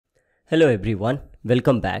Hello everyone,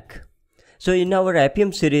 welcome back. So in our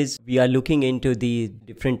Appium series, we are looking into the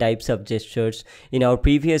different types of gestures. In our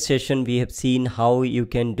previous session, we have seen how you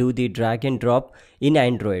can do the drag and drop in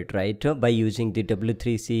Android, right? By using the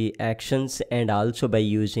W3C actions and also by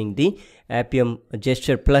using the Appium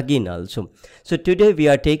gesture plugin also. So today we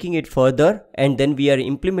are taking it further and then we are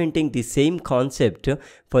implementing the same concept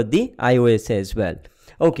for the iOS as well.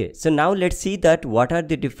 Okay, so now let's see that what are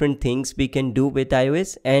the different things we can do with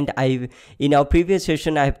iOS. And in our previous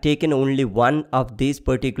session I have taken only one of these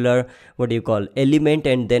particular element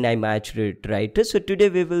and then I matched it, right? So today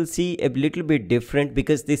we will see a little bit different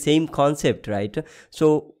because the same concept, right?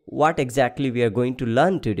 So what exactly we are going to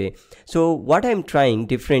learn today? So what I'm trying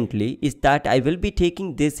differently is that I will be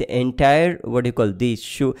taking this entire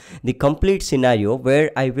the complete scenario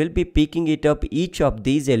where I will be picking it up each of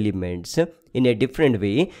these elements in a different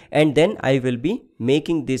way, and then I will be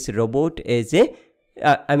making this robot as a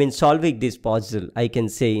solving this puzzle, I can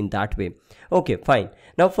say in that way. Okay, fine.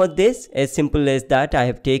 Now for this, as simple as that, I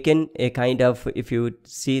have taken a kind of, if you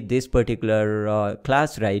see this particular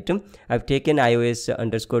class, right, I've taken iOS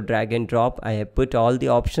underscore drag and drop. I have put all the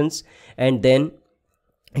options and then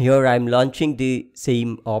here I'm launching the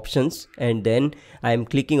same options and then I'm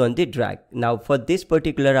clicking on the drag. Now for this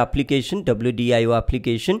particular application, wdio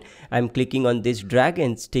application, I'm clicking on this drag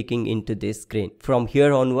and sticking into this screen. From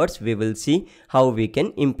here onwards, we will see how we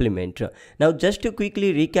can implement. Now just to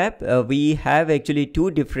quickly recap, we have actually two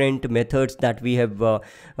different methods that we have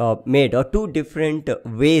made, or two different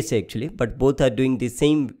ways actually, but both are doing the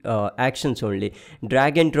same actions only.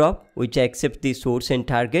 Drag and drop, which accepts the source and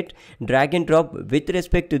target. Drag and drop with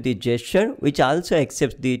respect to the gesture, which also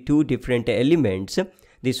accepts the two different elements,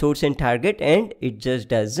 the source and target, and it just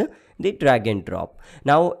does the drag and drop.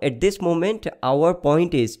 Now at this moment our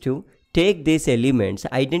point is to take these elements,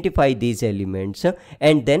 identify these elements,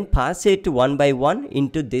 and then pass it one by one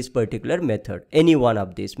into this particular method, any one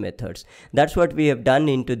of these methods. That's what we have done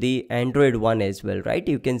into the Android one as well, right?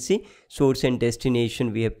 You can see source and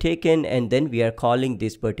destination we have taken and then we are calling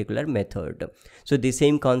this particular method. So the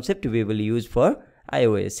same concept we will use for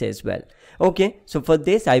iOS as well. Okay, so for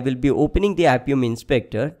this I will be opening the Appium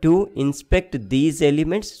inspector to inspect these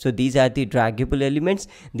elements. So these are the draggable elements,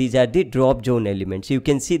 these are the drop zone elements. You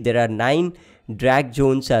can see there are 9 drag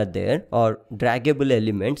zones are there, or draggable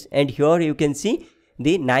elements, and here you can see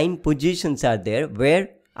the 9 positions are there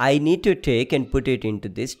where I need to take and put it into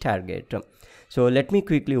this target. So let me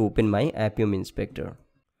quickly open my Appium inspector.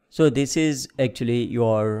 So this is actually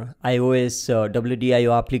your iOS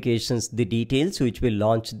wdio applications, the details which will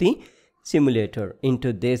launch the simulator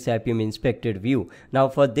into this Appium inspected view. Now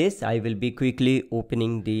for this I will be quickly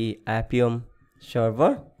opening the Appium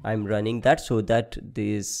server. I'm running that so that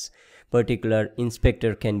this particular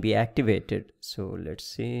inspector can be activated. So let's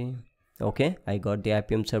see. Okay, I got the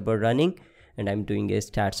Appium server running and I'm doing a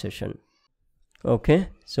start session. Okay,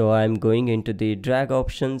 so I'm going into the drag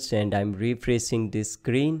options and I'm refreshing this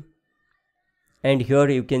screen, and here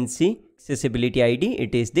you can see accessibility ID,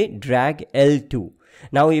 it is the drag L2.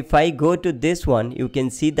 Now if I go to this one, you can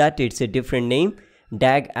see that it's a different name,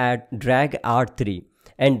 drag R3.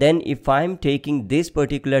 And then if I'm taking this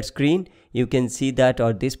particular screen, you can see that,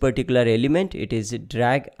 or this particular element, it is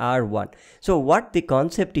drag R1. So what the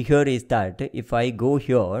concept here is that if I go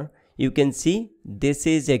here, you can see this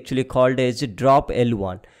is actually called as drop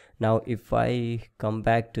L1. Now if I come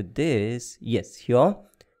back to this, yes, here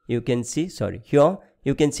you can see, here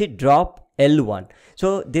you can see drop L1.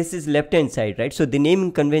 So this is left hand side, right? So the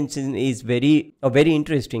naming convention is very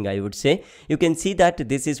interesting, I would say. You can see that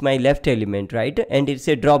this is my left element, right? And it's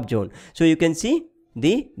a drop zone. So you can see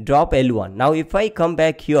the drop L1. Now if I come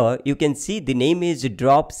back here, you can see the name is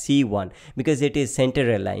drop C1 because it is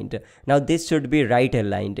center aligned. Now this should be right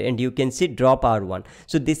aligned, and you can see drop R1.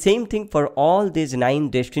 So the same thing for all these 9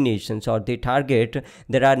 destinations or the target,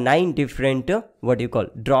 there are 9 different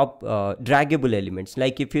drop draggable elements.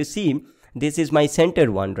 Like if you see, this is my center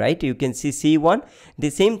one, right? You can see C1.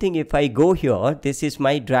 The same thing if I go here, this is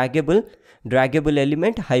my draggable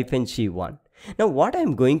element hyphen C1. Now what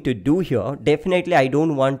I'm going to do here, definitely I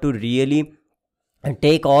don't want to really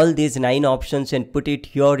take all these 9 options and put it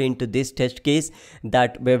here into this test case,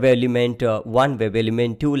 that web element 1, web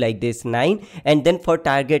element 2, like this 9, and then for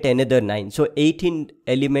target another 9. So 18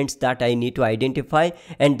 elements that I need to identify,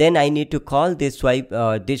 and then I need to call this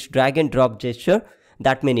this drag and drop gesture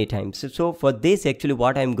that many times. So for this, actually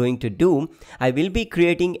what I'm going to do, I will be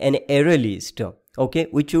creating an array list, okay,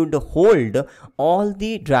 which would hold all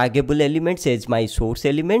the draggable elements as my source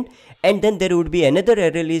element, and then there would be another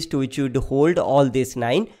array list which would hold all these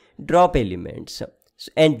 9 drop elements.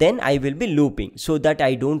 and then I will be looping, so that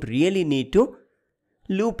I don't really need to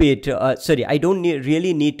loop it. I don't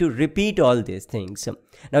really need to repeat all these things.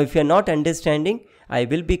 Now if you're not understanding, I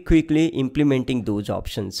will be quickly implementing those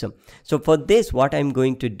options. So for this, what I'm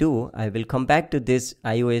going to do, I will come back to this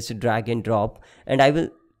iOS drag and drop, and I will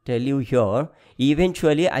tell you here,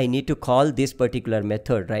 eventually I need to call this particular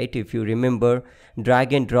method, right? If you remember,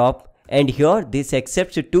 drag and drop, and here this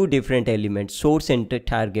accepts two different elements, source and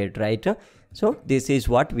target, right? So this is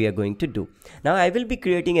what we are going to do. Now I will be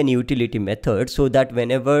creating an utility method, so that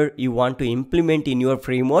whenever you want to implement in your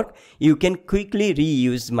framework, you can quickly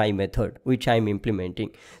reuse my method which I am implementing.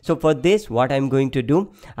 So for this, what I'm going to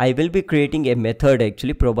do, I will be creating a method.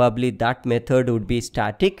 Actually, probably that method would be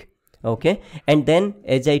static. Okay, and then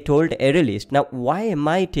as I told, array list. Now why am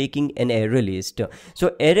I taking an array list?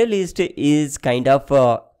 So array list is kind of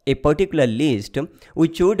a particular list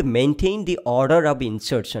which would maintain the order of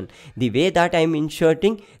insertion. The way that I'm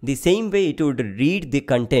inserting, the same way it would read the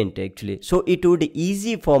content actually. So it would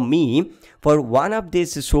easy for me, for one of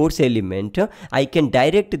this source element, I can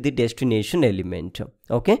direct the destination element.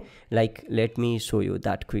 Okay, like let me show you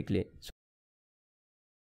that quickly.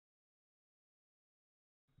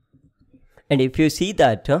 And if you see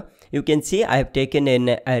that, you can see I have taken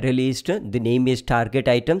an array list. The name is target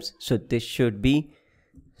items. So this should be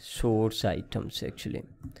source items actually.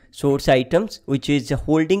 Source items, which is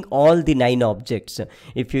holding all the 9 objects.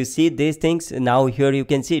 If you see these things, now here you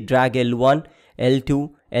can see drag L1,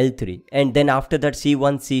 L2, L3, and then after that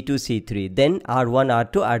C1, C2, C3, then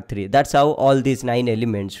R1, R2, R3. That's how all these 9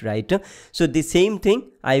 elements, right? So the same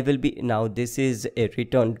thing I will be, now this is a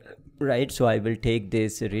return, right? So I will take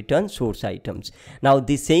this return source items. Now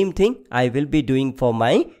the same thing I will be doing for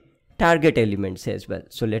my target elements as well.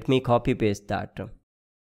 So let me copy paste that.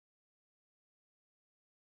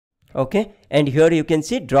 Okay, and here you can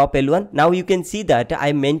see drop L1. Now you can see that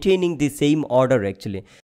I'm maintaining the same order actually.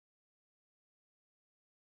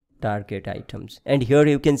 Target items, and here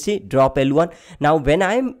you can see drop L1. Now when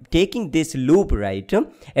I'm taking this loop, right,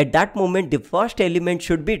 at that moment the first element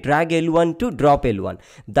should be drag L1 to drop L1.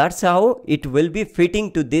 That's how it will be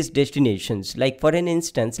fitting to these destinations. Like for an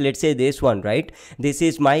instance, let's say this one, right? This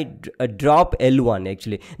is my drop L1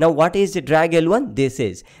 actually. Now what is the drag L1? This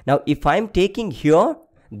is, now if I'm taking here,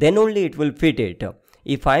 then only it will fit it.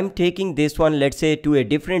 If I'm taking this one, let's say to a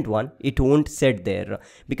different one, it won't set there,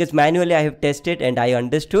 because manually I have tested and I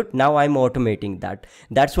understood. Now I'm automating that.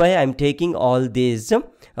 That's why I'm taking all these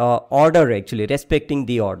order actually, respecting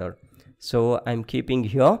the order. So I'm keeping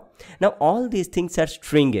here. Now all these things are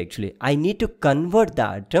string actually. I need to convert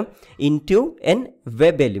that into an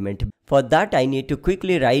web element. For that I need to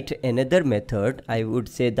quickly write another method. I would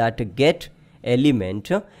say that get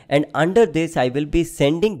element, and under this I will be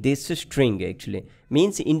sending this string actually,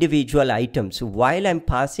 means individual items. While I'm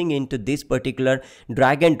passing into this particular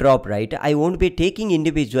drag and drop, right, I won't be taking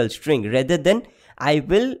individual string, rather than I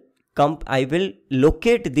will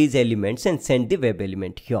locate these elements and send the web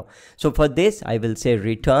element here. So for this I will say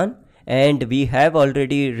return, and we have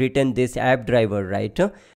already written this app driver, right,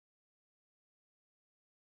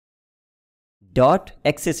 dot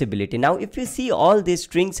accessibility. Now if you see, all these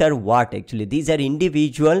strings are what actually, these are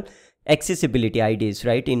individual accessibility IDs,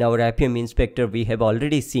 right? In our Appium inspector we have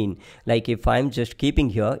already seen, like if I'm just keeping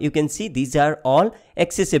here, you can see these are all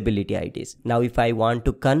accessibility IDs. Now if I want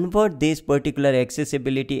to convert this particular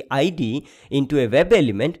accessibility ID into a web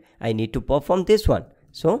element, I need to perform this one.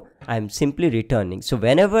 So I'm simply returning. So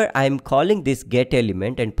whenever I'm calling this get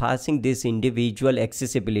element and passing this individual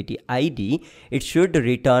accessibility ID, it should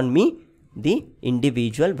return me the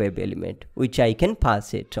individual web element, which I can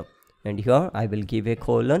pass it. And here I will give a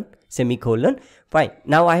colon, semicolon. Fine.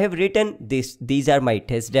 Now I have written this. These are my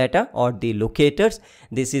test data or the locators.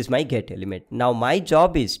 This is my get element. Now my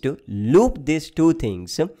job is to loop these two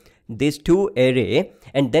things, these two array,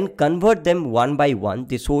 and then convert them one by one,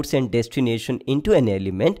 the source and destination, into an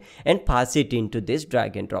element and pass it into this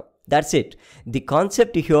drag and drop. That's it. The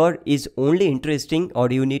concept here is only interesting, or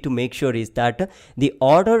you need to make sure, is that the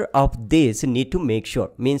order of this need to make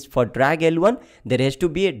sure, means for drag L1 there has to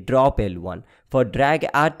be a drop L1, for drag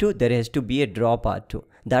R2 there has to be a drop R2.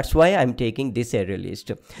 That's why I'm taking this array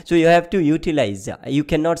list. So you have to utilize, you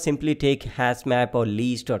cannot simply take hash map or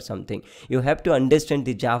list or something. You have to understand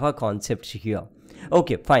the Java concepts here.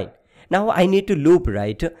 Okay, fine. Now I need to loop,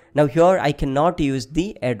 right? Now here I cannot use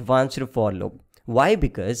the advanced for loop. Why?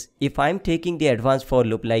 Because if I'm taking the advanced for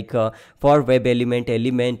loop, like for web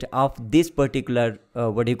element of this particular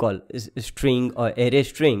string or array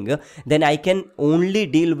string, then I can only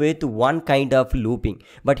deal with one kind of looping.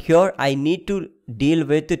 But here I need to deal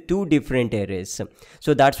with two different arrays.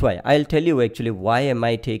 So that's why I'll tell you actually why am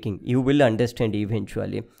I taking. You will understand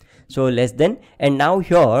eventually. So less than, and now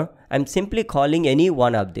here I'm simply calling any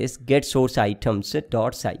one of this get source items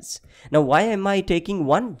dot size. Now why am I taking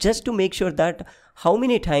one? Just to make sure that how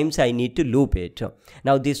many times I need to loop it.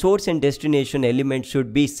 Now the source and destination element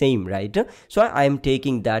should be same, right? So I am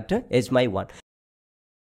taking that as my one.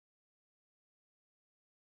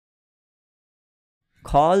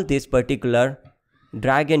 Call this particular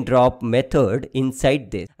drag and drop method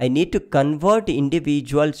inside this. I need to convert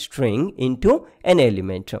individual string into an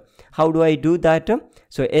element. How do I do that?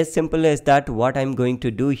 So as simple as that, what I'm going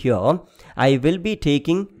to do here, I will be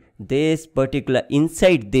taking this particular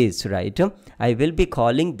inside this, right? I will be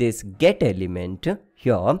calling this get element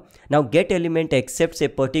here. Now get element accepts a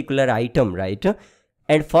particular item, right?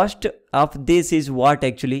 And first of this is what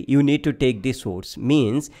actually you need to take the source.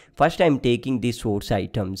 Means first I'm taking the source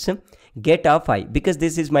items. Get of I, because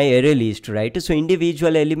this is my array list, right? So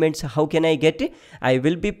individual elements, how can I get it? I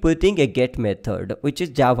will be putting a get method, which is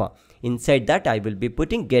Java. Inside that I will be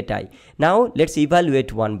putting get I. Now let's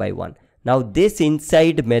evaluate one by one. Now this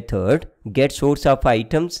inside method get source of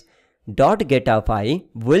items dot get of I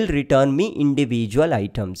will return me individual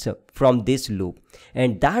items from this loop,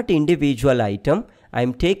 and that individual item I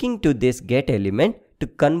am taking to this get element to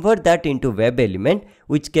convert that into web element,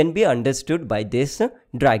 which can be understood by this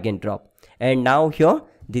drag and drop. And now here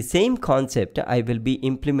the same concept I will be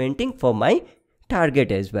implementing for my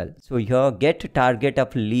target as well. So here get target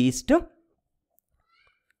of list,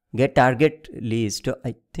 get target list.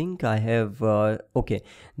 I think I have okay,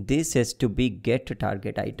 this has to be get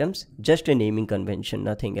target items, just a naming convention,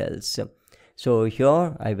 nothing else. So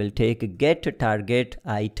here I will take get target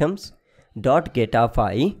items dot get of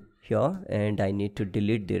I here, and I need to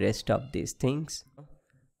delete the rest of these things.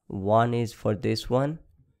 One is for this one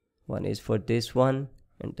is for this one,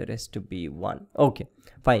 and the rest to be one. Okay,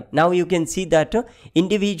 fine. Now you can see that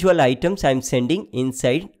individual items I'm sending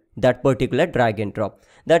inside that particular drag and drop.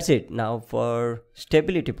 That's it. Now for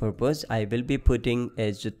stability purpose, I will be putting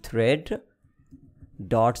as thread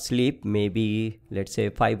dot sleep, maybe let's say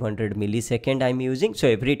 500 millisecond I'm using. So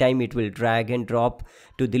every time it will drag and drop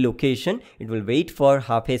to the location, it will wait for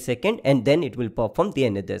half a second and then it will perform the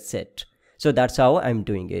another set. So that's how I'm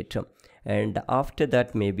doing it. And after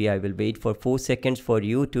that, maybe I will wait for 4 seconds for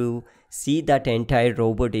you to see that entire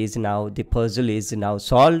robot is now, the puzzle is now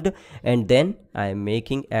solved, and then I am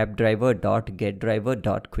making app driver dot get driver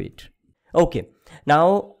dot quit. Okay,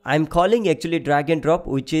 now I'm calling actually drag and drop,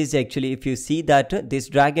 which is actually, if you see that this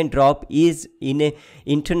drag and drop is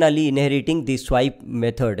internally inheriting the swipe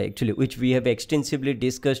method actually, which we have extensively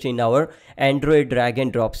discussed in our Android drag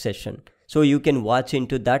and drop session. So you can watch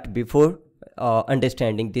into that before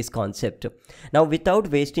understanding this concept. Now without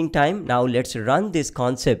wasting time, now let's run this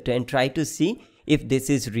concept and try to see if this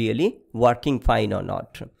is really working fine or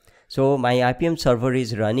not. So my Appium server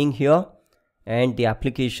is running here and the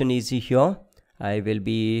application is here. I will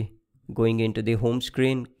be going into the home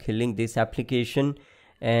screen, killing this application,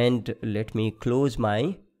 and let me close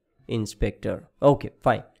my inspector. Okay,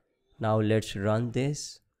 fine. Now let's run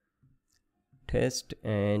this test,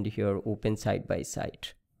 and here open side by side.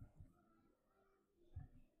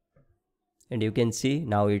 And you can see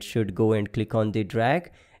now it should go and click on the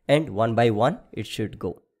drag, and one by one it should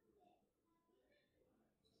go.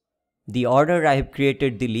 The order I have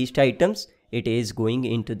created the list items, it is going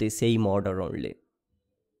into the same order only.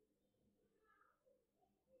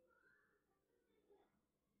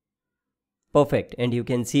 Perfect. And you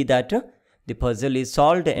can see that the puzzle is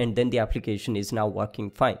solved and then the application is now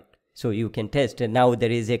working fine. So you can test, and now there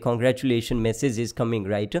is a congratulations message is coming,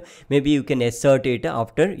 right? Maybe you can assert it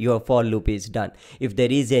after your for loop is done. If there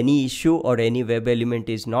is any issue or any web element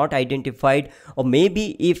is not identified, or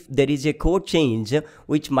maybe if there is a code change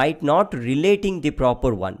which might not relating the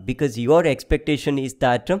proper one, because your expectation is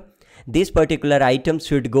that this particular item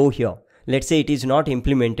should go here. Let's say it is not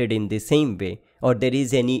implemented in the same way, or there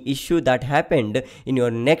is any issue that happened in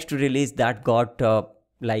your next release that got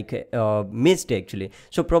missed actually.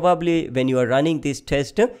 So probably when you are running this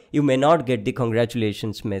test, you may not get the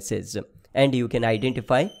congratulations message, and you can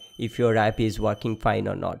identify if your app is working fine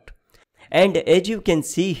or not. And as you can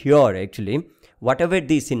see here actually, whatever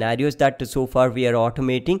the scenarios that so far we are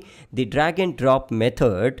automating, the drag and drop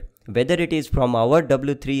method, whether it is from our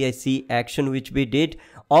W3C action which we did,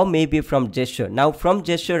 or maybe from gesture. Now from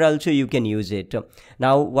gesture also you can use it.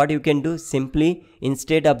 Now what you can do, simply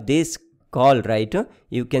instead of this call, right,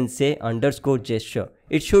 you can say underscore gesture,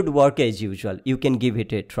 it should work as usual. You can give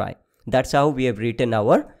it a try. That's how we have written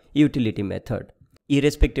our utility method.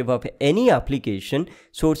 Irrespective of any application,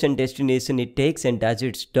 source and destination it takes and does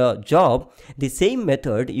its job, the same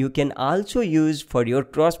method you can also use for your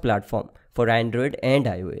cross-platform for Android and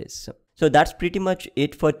iOS. So that's pretty much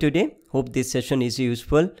it for today. Hope this session is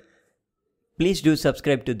useful. Please do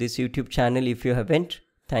subscribe to this YouTube channel if you haven't.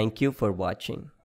 Thank you for watching.